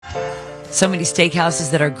So many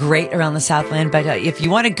steakhouses that are great around the Southland. But if you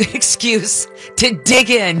want a good excuse to dig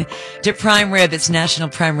in to prime rib, it's National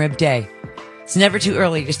Prime Rib Day. It's never too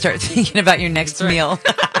early to start thinking about your next meal.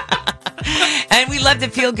 And we love to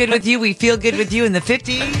feel good with you. We feel good with you in the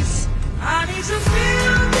 50s. I need to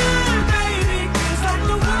feel good, baby, 'cause like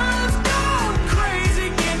the world's gone crazy.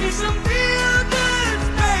 Give me some feel good,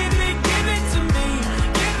 baby. Give it to me,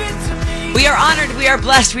 give it to me. We are honored, we are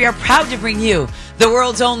blessed, we are proud to bring you the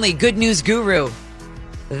world's only good news guru.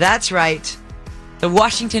 That's right. The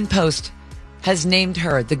Washington Post has named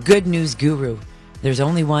her the good news guru. There's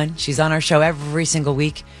only one. She's on our show every single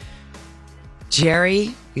week.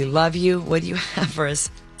 Jerry, we love you. What do you have for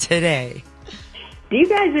us today? Do you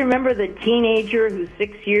guys remember the teenager who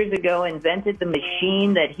 6 years ago invented the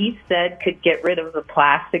machine that he said could get rid of the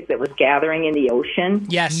plastic that was gathering in the ocean?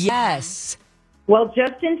 Yes. Well,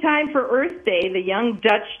 just in time for Earth Day, the young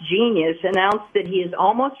Dutch genius announced that he is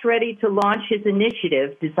almost ready to launch his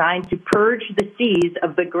initiative designed to purge the seas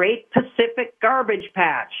of the Great Pacific Garbage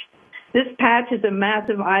Patch. This patch is a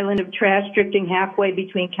massive island of trash drifting halfway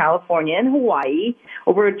between California and Hawaii.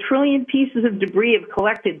 Over 1 trillion pieces of debris have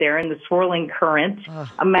collected there in the swirling current,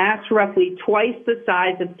 a mass roughly twice the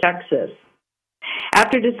size of Texas.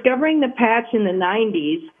 After discovering the patch in the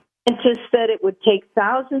 90s, scientists said it would take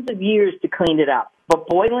thousands of years to clean it up. But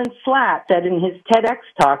Boylan Flatt said in his TEDx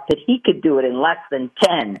talk that he could do it in less than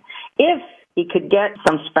 10 if he could get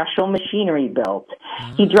some special machinery built.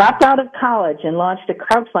 He dropped out of college and launched a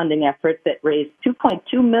crowdfunding effort that raised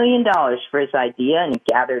 $2.2 million for his idea and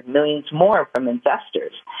gathered millions more from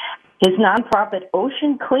investors. His nonprofit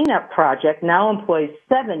Ocean Cleanup Project now employs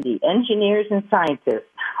 70 engineers and scientists,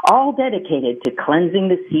 all dedicated to cleansing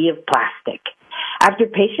the sea of plastic. After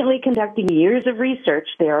patiently conducting years of research,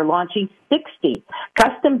 they are launching 60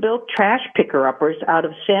 custom-built trash picker-uppers out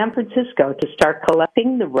of San Francisco to start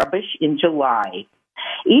collecting the rubbish in July.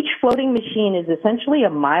 Each floating machine is essentially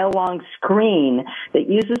a mile-long screen that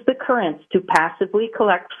uses the currents to passively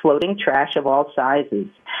collect floating trash of all sizes.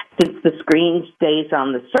 Since the screen stays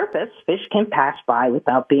on the surface, fish can pass by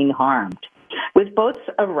without being harmed. With boats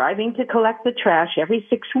arriving to collect the trash every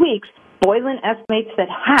 6 weeks, Boylan estimates that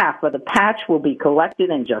half of the patch will be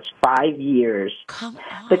collected in just 5 years. Come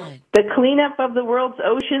on. The cleanup of the world's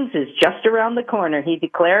oceans is just around the corner, he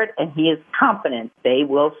declared, and he is confident they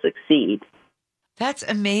will succeed. That's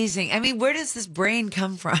amazing. I mean, where does this brain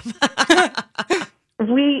come from?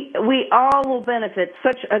 We all will benefit.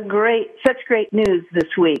 Such great news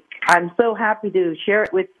this week. I'm so happy to share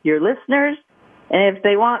it with your listeners. And if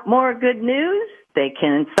they want more good news, they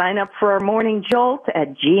can sign up for our Morning Jolt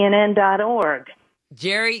at gnn.org.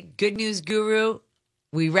 Jerry, good news guru.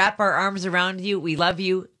 We wrap our arms around you. We love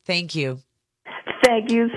you. Thank you. Thank you